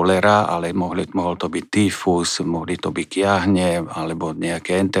a cholera, ale mohol to byť tyfus, mohli to byť kiahne alebo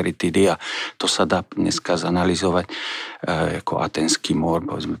nejaké enteritidy a to sa dá dneska zanalyzovať ako aténsky mor,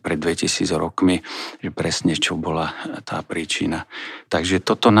 povedzme pred 2000 rokmi, že presne čo bola tá príčina. Takže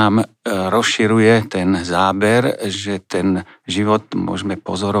toto nám rozširuje ten záber, že ten život môžeme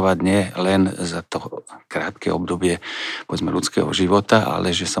pozorovať nie len za to krátke obdobie povedzme ľudského života,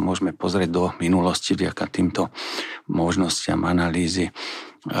 ale že sa môžeme pozrieť do minulosti vďaka týmto možnostiam analýzy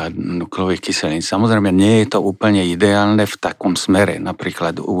nukleových kyselín. Samozrejme, nie je to úplne ideálne v takom smere.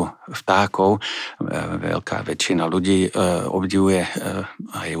 Napríklad u vtákov veľká väčšina ľudí obdivuje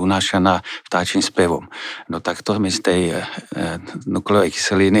a je unášaná vtáčim spevom. No tak to my z tej nukleovej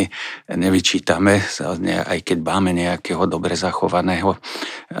kyseliny nevyčítame, aj keď máme nejakého dobre zachovaného,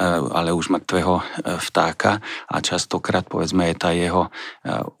 ale už mŕtvého vtáka a častokrát, povedzme, je tá jeho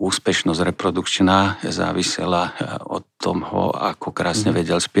úspešnosť reprodukčná závisela od toho, ako krásne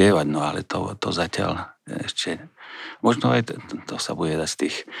vedel spievať, no ale to zatiaľ ešte, možno aj to sa bude dať z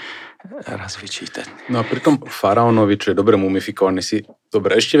tých raz vyčítať. No a pri tom faraónovi, čo je dobre mumifikovaný, si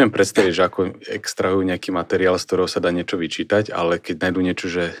dobre, ešte viem predstaviť, že ako extrahujú nejaký materiál, z ktorého sa dá niečo vyčítať, ale keď nájdú niečo,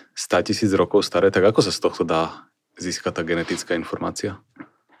 že 100 000 rokov staré, tak ako sa z tohto dá získať tá genetická informácia?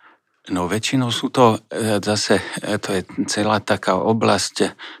 No väčšinou sú to zase, to je celá taká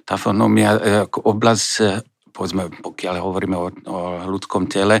oblasť, tafonómia, oblasť, povedzme, pokiaľ hovoríme o ľudskom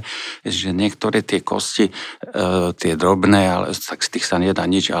tele, že niektoré tie kosti, tie drobné, ale tak z tých sa nedá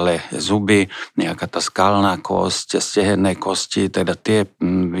nič, ale zuby, nejaká tá skalná kosť, stehenné kosti, teda tie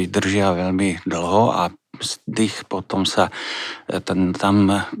vydržia veľmi dlho a z tých potom sa tam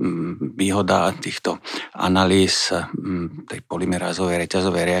výhoda týchto analýz tej polymerázovej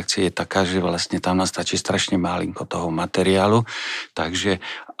reťazovej reakcie je taká, že vlastne tam nastačí strašne malinko toho materiálu, takže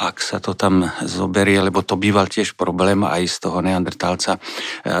ak sa to tam zoberie, lebo to býval tiež problém aj z toho neandertálca,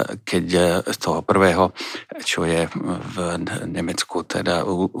 keď z toho prvého, čo je v Nemecku teda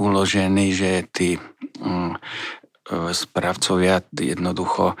uložený, že tí správcovia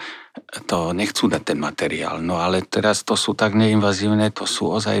jednoducho to nechcú dať ten materiál. No ale teraz to sú tak neinvazívne, to sú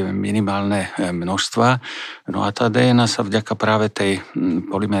ozaj minimálne množstva. No a tá DNA sa vďaka práve tej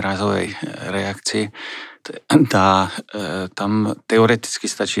polymerázovej reakcii tam teoreticky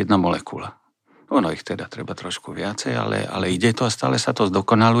stačí jedna molekula. Ono ich teda treba trošku viacej, ale ide to a stále sa to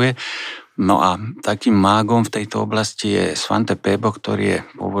zdokonaluje. No a takým mágom v tejto oblasti je Svante Pääbo, ktorý je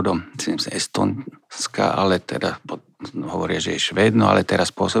pôvodom z Estonska, ale teda hovoria, že je Švéd, no ale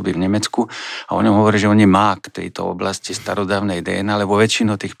teraz pôsobí v Nemecku a o ňom hovorí, že on je mák tejto oblasti starodávnej DNA, lebo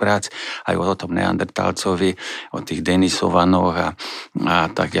väčšinu tých prác aj o tom neandertálcovi, o tých Denisovanoch a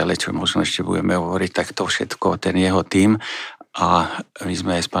tak ďalej, čo možno ešte budeme hovoriť, tak to všetko, ten jeho tím. A my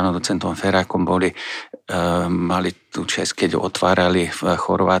sme aj s pánom docentom Ferákom mali tú čest, keď otvárali v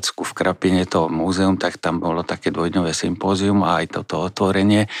Chorvátsku v Krapine to múzeum, tak tam bolo také dvojdňové sympózium a aj toto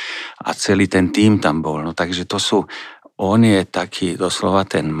otvorenie a celý ten tím tam bol. No takže on je taký doslova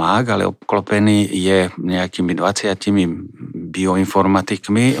ten mák, ale obklopený je nejakými 20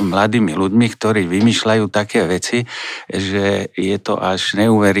 bioinformatikmi, mladými ľuďmi, ktorí vymýšľajú také veci, že je to až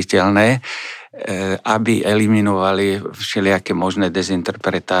neuveriteľné, aby eliminovali všelijaké možné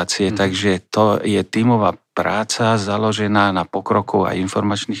dezinterpretácie. Takže to je tímová práca založená na pokroku aj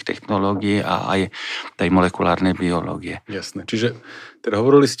informačných technológií a aj tej molekulárnej biológie. Jasné. Čiže teda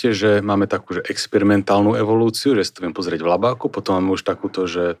hovorili ste, že máme takú že experimentálnu evolúciu, že si to viem pozrieť v labáku, potom máme už takúto,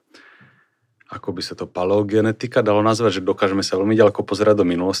 že ako by sa to paleogenetika dalo nazvať, že dokážeme sa veľmi ďaleko pozerať do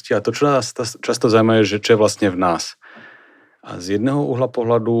minulosti a to, čo nás často zaujíma, je, že čo je vlastne v nás. A z jedného uhla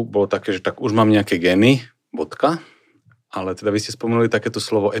pohľadu bolo také, že tak už mám nejaké gény, bodka, ale teda vy ste spomenuli takéto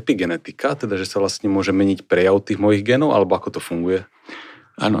slovo epigenetika, teda že sa vlastne môže meniť prejav tých mojich génov, alebo ako to funguje?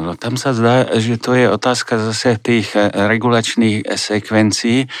 Áno, no tam sa zdá, že to je otázka zase tých regulačných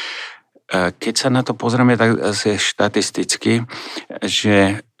sekvencií. Keď sa na to pozrieme tak zase štatisticky,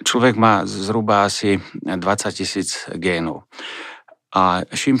 že človek má zhruba asi 20 000 génov. A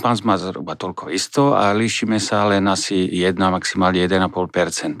šimpanz má zhruba toľko isto a líšime sa len asi 1, maximálne 1,5%.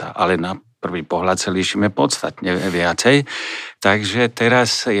 Ale na prvý pohľad sa líšime podstatne viacej. Takže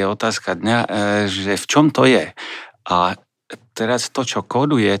teraz je otázka dňa, že v čom to je. A teraz to, čo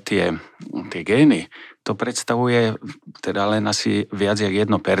kóduje tie gény, to predstavuje teda len asi viac jak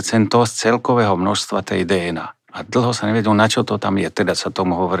 1% z celkového množstva tej DNA. A dlho sa nevedel, na čo to tam je. Teda sa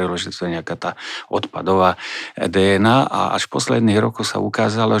tomu hovorilo, že to je nejaká tá odpadová DNA a až v posledných rokoch sa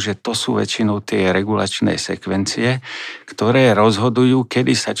ukázalo, že to sú väčšinou tie regulačné sekvencie, ktoré rozhodujú,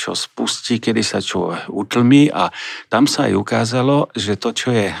 kedy sa čo spustí, kedy sa čo utlmí a tam sa aj ukázalo, že to,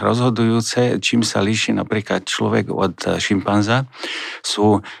 čo je rozhodujúce, čím sa líši napríklad človek od šimpanza,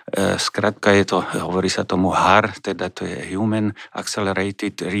 sú, skrátka je to, hovorí sa tomu HAR, teda to je Human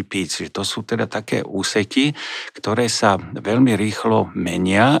Accelerated Repeats, že to sú teda také úseky, ktoré sa veľmi rýchlo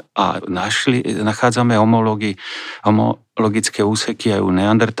menia a nachádzame homologické úseky aj u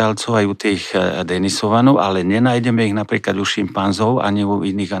neandertálcov, aj u tých Denisovanov, ale nenájdeme ich napríklad u šimpanzov ani u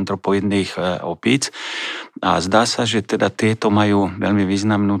iných antropoidných opíc. A zdá sa, že teda tieto majú veľmi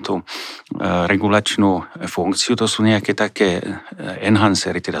významnú tú regulačnú funkciu. To sú nejaké také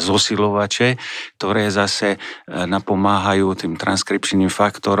enhancery, teda zosilovače, ktoré zase napomáhajú tým transkripčným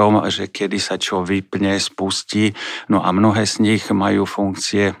faktorom, že kedy sa čo vypne, spustí. No a mnohé z nich majú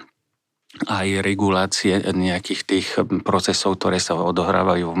funkcie aj regulácie nejakých tých procesov, ktoré sa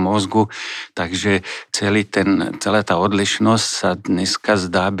odohrávajú v mozgu. Takže celá tá odlišnosť sa dneska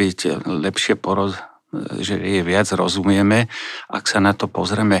zdá byť lepšie že je viac rozumieme, ak sa na to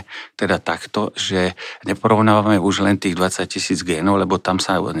pozrieme teda takto, že neporovnávame už len tých 20 000 génov, lebo tam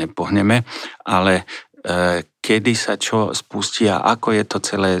sa nepohneme, ale kedy sa čo spustí a ako je to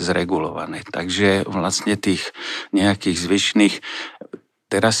celé zregulované. Takže vlastne tých nejakých zvyšných,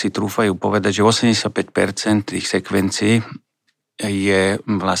 teraz si trúfajú povedať, že 85% tých sekvencií je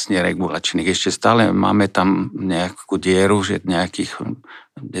vlastne regulačných. Ešte stále máme tam nejakú dieru, že nejakých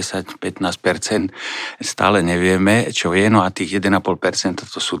 10-15% stále nevieme, čo je. No a tých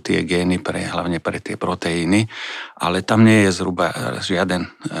 1,5% to sú tie gény, hlavne pre tie proteíny, ale tam nie je zhruba žiaden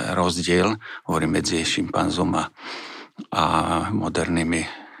rozdiel, hovorím, medzi šimpanzom a modernými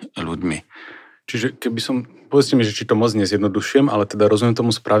ľuďmi. Čiže keby som, povedzte mi, že či to moc nezjednodušujem, ale teda rozumiem tomu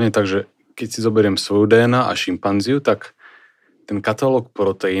správne tak, že keď si zoberiem svoju DNA a šimpanziu, tak ten katalóg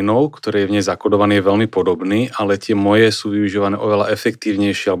proteínov, ktorý je v nej zakodovaný, je veľmi podobný, ale tie moje sú využívané oveľa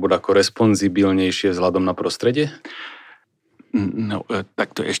efektívnejšie alebo ako responzibilnejšie vzhľadom na prostredie? No,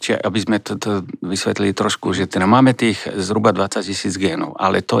 tak to ešte, aby sme to vysvetlili trošku, že teda máme tých zhruba 20 000 génov,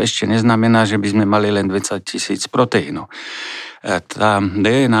 ale to ešte neznamená, že by sme mali len 20 000 proteínov. Tá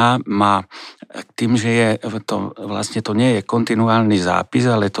DNA má tým, že je to, vlastne to nie je kontinuálny zápis,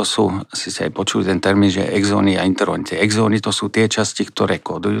 ale to sú, síce aj počujú ten termín, že exóny a intróny. Tie exóny to sú tie časti, ktoré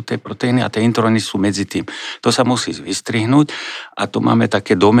kódujú tie proteíny a tie intróny sú medzi tým. To sa musí vystrihnúť a tu máme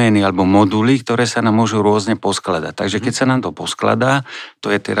také domény alebo moduly, ktoré sa nám môžu rôzne poskladať. Takže keď sa nám to poskladá, to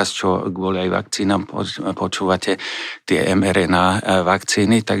je teraz, čo kvôli aj vakcínam počúvate, tie mRNA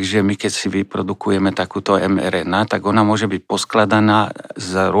vakcíny, takže my keď si vyprodukujeme takúto mRNA, tak ona môže byť poskladaná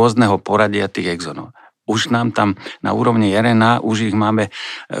z rôzneho poradia tých exónov. Už nám tam na úrovni RNA, už ich máme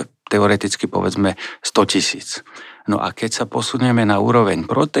teoreticky povedzme 100 000. No a keď sa posunieme na úroveň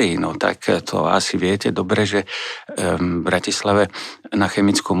proteínov, tak to asi viete dobre, že v Bratislave na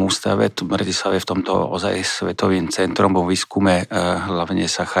Chemickom ústave, v Bratislave v tomto ozaj svetovým centrom vo výskume hlavne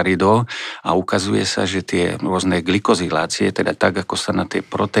sacharidov a ukazuje sa, že tie rôzne glikozylácie, teda tak, ako sa na tie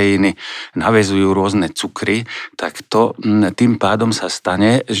proteíny naväzujú rôzne cukry, tak to tým pádom sa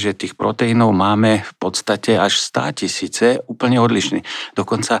stane, že tých proteínov máme v podstate až 100 000 úplne odlišných.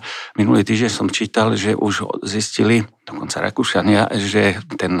 Dokonca minulý týždeň som čítal, že už zistili dokonca Rakúšania, že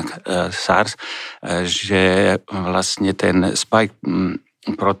ten SARS, že vlastne ten spike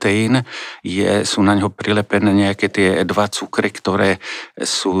proteín sú na ňo prilepené nejaké tie dva cukry, ktoré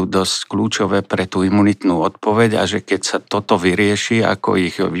sú dosť kľúčové pre tú imunitnú odpoveď a že keď sa toto vyrieši, ako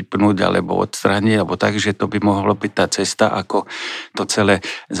ich vypnúť alebo odstrániť, alebo tak, že to by mohlo byť tá cesta, ako to celé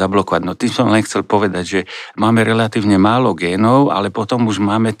zablokovať. No tým som len chcel povedať, že máme relatívne málo génov, ale potom už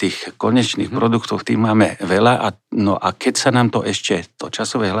máme tých konečných produktov, tých máme veľa a keď sa nám to ešte, to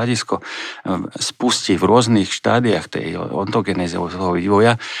časové hľadisko spustí v rôznych štádiách tej ontogenézy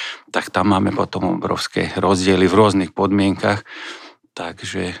vývoja, tak tam máme potom obrovské rozdiely v rôznych podmienkach.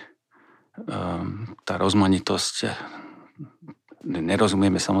 Takže tá rozmanitosť,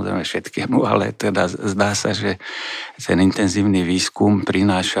 nerozumieme samozrejme všetkému, ale teda zdá sa, že ten intenzívny výskum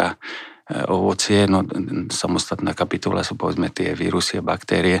prináša ovocie, no samostatná kapitola sú povedzme tie vírusy a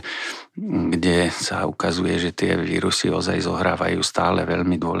baktérie, kde sa ukazuje, že tie vírusy ozaj zohrávajú stále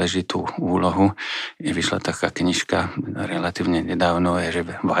veľmi dôležitú úlohu. Vyšla taká knižka relatívne nedávno, je,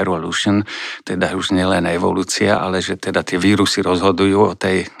 že Viruletion, teda už nielen evolúcia, ale že teda tie vírusy rozhodujú o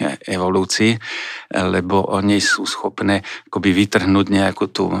tej evolúcii, lebo oni sú schopné akoby vytrhnúť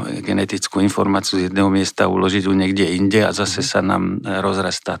nejakú tú genetickú informáciu z jedného miesta, uložiť ju niekde inde a zase sa nám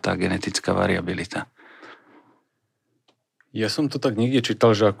rozrastá tá genetická variabilita. Ja som to tak niekde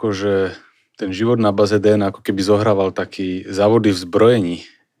čítal, že akože ten život na baze DNA ako keby zohrával taký závody v zbrojení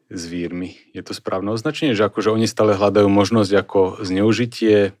s vírmi. Je to správne označenie, že akože oni stále hľadajú možnosť ako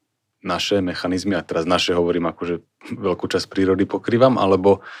zneužitie naše mechanizmy, a teraz naše hovorím akože veľkú časť prírody pokrývam,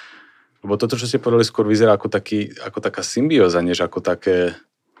 alebo toto, čo ste povedali, skôr vyzerá ako taká symbióza, než ako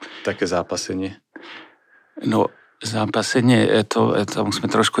také zápasenie. No, zápasenie, to musíme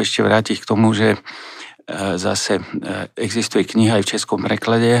trošku ešte vrátiť k tomu, že zase existuje kniha aj v českom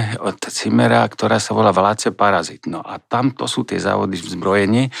preklade od Cimera, ktorá sa volá Vládce parazit. No a tam to sú tie závody v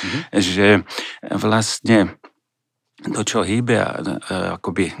zbrojení, že vlastne to, čo hýbe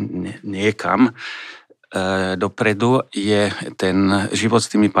akoby niekam dopredu, je ten život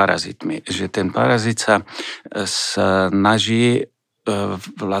s tými parazitmi. Že ten parazit sa snaží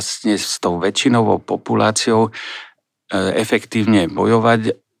vlastne s tou väčšinovou populáciou efektívne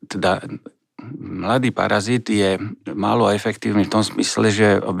bojovať, teda mladý parazit je málo efektívny v tom smysle,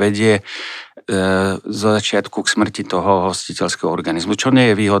 že vedie zo začiatku k smrti toho hostiteľského organizmu, čo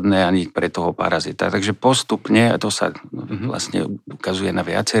nie je výhodné ani pre toho parazita. Takže postupne, a to sa vlastne ukazuje na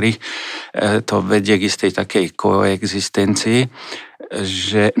viacerých, to vedie k istej takej koexistencii,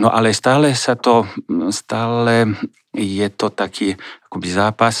 že, no ale stále je to taký akoby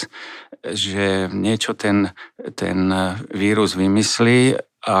zápas, že niečo ten vírus vymyslí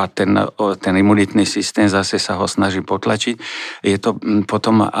a ten imunitný systém zase sa ho snaží potlačiť. Je to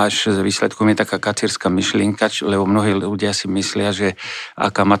potom až výsledkom je taká kacírska myšlienka, lebo mnohí ľudia si myslia, že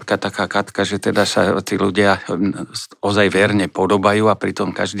aká matka, taká katka, že teda sa tí ľudia ozaj verne podobajú a pritom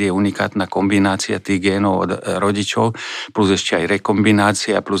každý je unikátna kombinácia tých génov od rodičov, plus ešte aj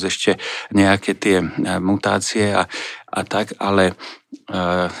rekombinácia, plus ešte nejaké tie mutácie a tak, ale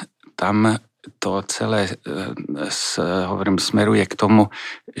tam to celé, smeruje k tomu,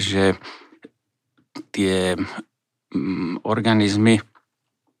 že tie organizmy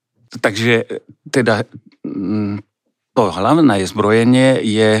Takže teda to hlavné zbrojenie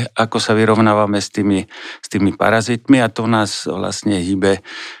je, ako sa vyrovnávame s tými parazitmi a to nás vlastne hýbe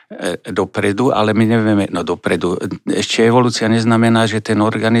dopredu, ale my nevieme, dopredu. Ešte evolúcia neznamená, že ten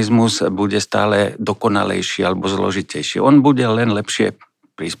organizmus bude stále dokonalejší alebo zložitejší. On bude len lepšie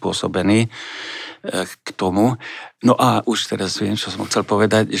prispôsobený k tomu. No a už teraz viem, čo som chcel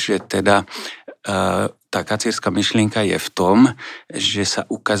povedať, že teda tá kacírska myšlienka je v tom, že sa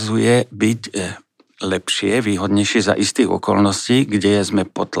ukazuje byť lepšie, výhodnejšie za istých okolností, kde sme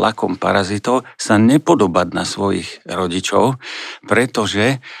pod tlakom parazitov, sa nepodobať na svojich rodičov,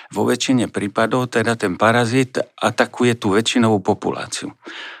 pretože vo väčšine prípadov teda ten parazit atakuje tú väčšinovú populáciu.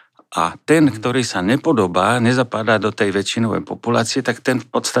 A ten, ktorý sa nepodobá, nezapadá do tej väčšinovej populácie, tak ten v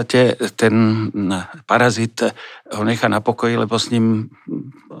podstate, ten parazit ho nechá na pokoji, lebo s ním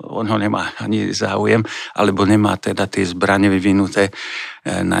on ho nemá ani záujem, alebo nemá teda tie zbrane vyvinuté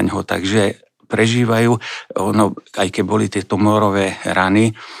na ňo. Takže prežívajú, aj keď boli tie tumorové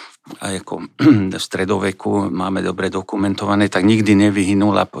rany, a ako v stredoveku máme dobre dokumentované, tak nikdy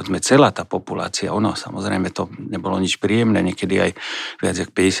nevyhynula, povedzme, celá tá populácia. Ono, samozrejme, to nebolo nič príjemné, niekedy aj viac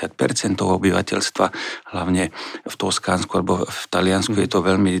ako 50% toho obyvateľstva, hlavne v Toskánsku alebo v Taliansku je to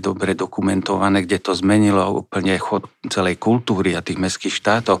veľmi dobre dokumentované, kde to zmenilo úplne chod celej kultúry a tých mestských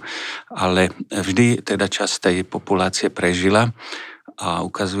štátov, ale vždy teda časť tej populácie prežila. A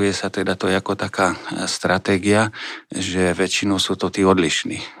ukazuje sa teda to ako taká stratégia, že väčšinou sú to tí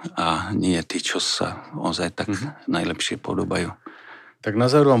odlišní a nie tí, čo sa ozaj tak najlepšie podobajú. Tak na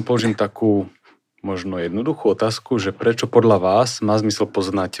záver vám položím takú možno jednoduchú otázku, že prečo podľa vás má zmysel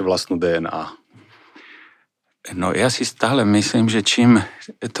poznať vlastnú DNA? No ja si stále myslím, že čím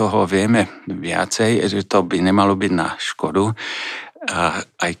toho vieme viacej, že to by nemalo byť na škodu. A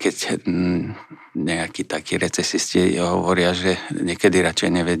aj keď nejakí takí recesisti hovoria, že niekedy radšej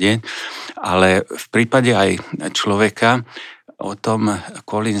nevedieť, ale v prípade aj človeka o tom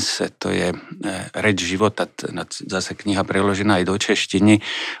Collins, to je Reč života, zase kniha preložená aj do češtiny,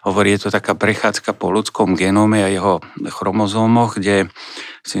 hovorí, je to taká prechádzka po ľudskom genóme a jeho chromozómoch, kde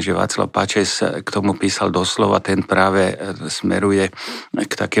myslím, že Václav Pačes k tomu písal doslova, ten práve smeruje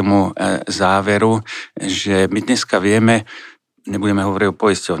k takému záveru, že my dneska vieme, nebudeme hovoriť o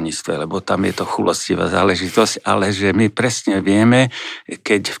poisťovníctve, lebo tam je to chulostivá záležitosť, ale že my presne vieme,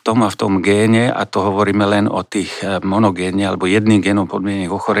 keď v tom a v tom géne, a to hovoríme len o tých monogéne alebo jedným génom podmienených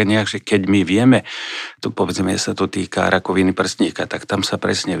ochoreniach, že keď my vieme, tu povedzme sa to týka rakoviny prsníka, tak tam sa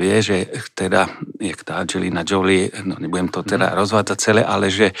presne vie, že teda, jak tá Angelina Jolie, no nebudem to teda rozvádzať celé, ale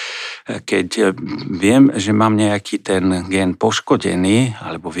že keď viem, že mám nejaký ten gén poškodený,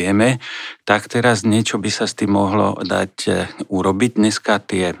 alebo vieme, tak teraz niečo by sa s tým mohlo dať urobiť. Dneska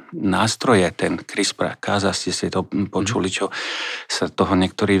tie nástroje, ten CRISPR-Cas, ste si to počuli, čo sa toho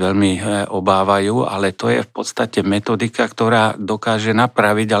niektorí veľmi obávajú, ale to je v podstate metodika, ktorá dokáže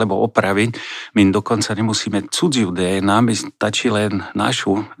napraviť alebo opraviť. My dokonca nemusíme cudziu DNA, my stačí len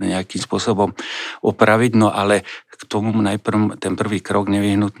našu nejakým spôsobom opraviť, no ale k tomu najprv ten prvý krok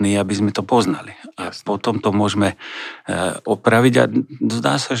nevyhnutný, aby sme to poznali. A potom to môžeme opraviť a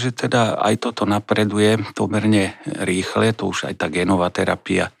zdá sa, že teda aj toto napreduje pomerne rýchle, to už aj tá génová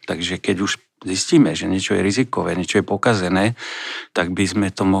terapia. Takže keď už zistíme, že niečo je rizikové, niečo je pokazené, tak by sme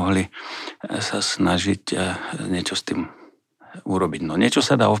to mohli sa snažiť niečo s tým urobiť. No niečo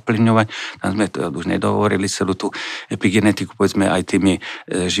sa dá ovplyvňovať, tam sme to už nedohovorili celú tú epigenetiku, povedzme aj tými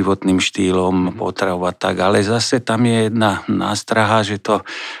životným štýlom, potravou a tak, ale zase tam je jedna nástraha, že to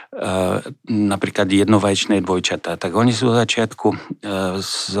napríklad jednovaječné dvojčatá, tak oni sú od začiatku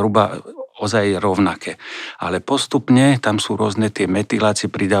zhruba ozaj rovnaké. Ale postupne tam sú rôzne tie metylácie,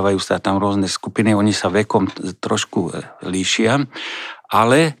 pridávajú sa tam rôzne skupiny, oni sa vekom trošku líšia,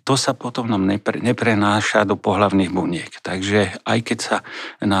 ale to sa potom nám neprenáša do pohlavných buniek. Takže aj keď sa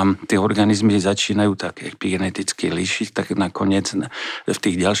nám tie organizmy začínajú tak epigeneticky líšiť, tak nakoniec v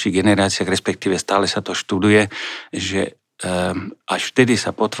tých ďalších generáciách, respektíve stále sa to študuje, že až vtedy sa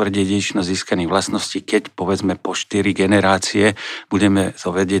potvrdí dedičnosť získaných vlastností, keď povedzme po 4 generácie budeme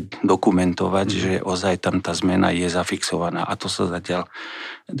to vedieť dokumentovať, že ozaj tam tá zmena je zafixovaná. A to sa zatiaľ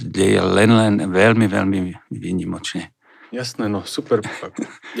deje len veľmi, veľmi výnimočne. Jasné, no super.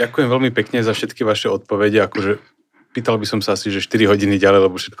 Ďakujem veľmi pekne za všetky vaše odpovede. Akože pýtal by som sa asi, že 4 hodiny ďalej,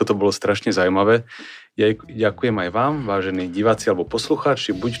 lebo všetko to bolo strašne zaujímavé. Ja ďakujem aj vám, vážení diváci alebo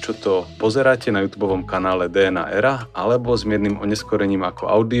poslucháči, buď čo to pozeráte na YouTubeovom kanále DNA Era, alebo s miernym oneskorením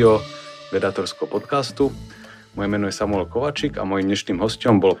ako audio vedátorského podcastu. Moje meno je Samuel Kovačík a mojím dnešným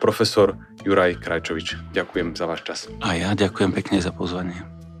hosťom bol profesor Juraj Krajčovič. Ďakujem za váš čas. A ja ďakujem pekne za pozvanie.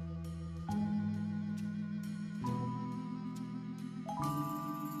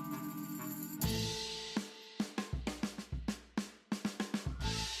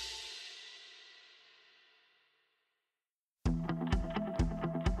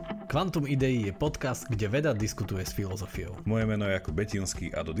 Kvantum ideí je podcast, kde veda diskutuje s filozofiou. Moje meno je Jakub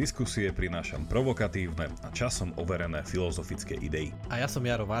Betinský a do diskusie prinášam provokatívne a časom overené filozofické idei. A ja som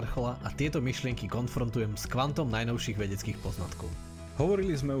Jaro Varchola a tieto myšlienky konfrontujem s kvantom najnovších vedeckých poznatkov.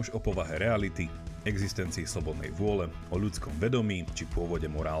 Hovorili sme už o povahe reality, existencii slobodnej vôle, o ľudskom vedomí či pôvode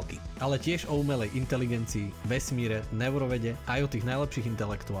morálky. Ale tiež o umelej inteligencii, vesmíre, neurovede aj o tých najlepších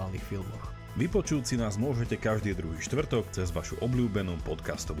intelektuálnych filmoch. Vypočuť si nás môžete každý druhý štvrtok cez vašu obľúbenú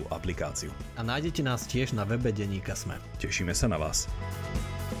podcastovú aplikáciu. A nájdete nás tiež na webe denníka SME. Tešíme sa na vás.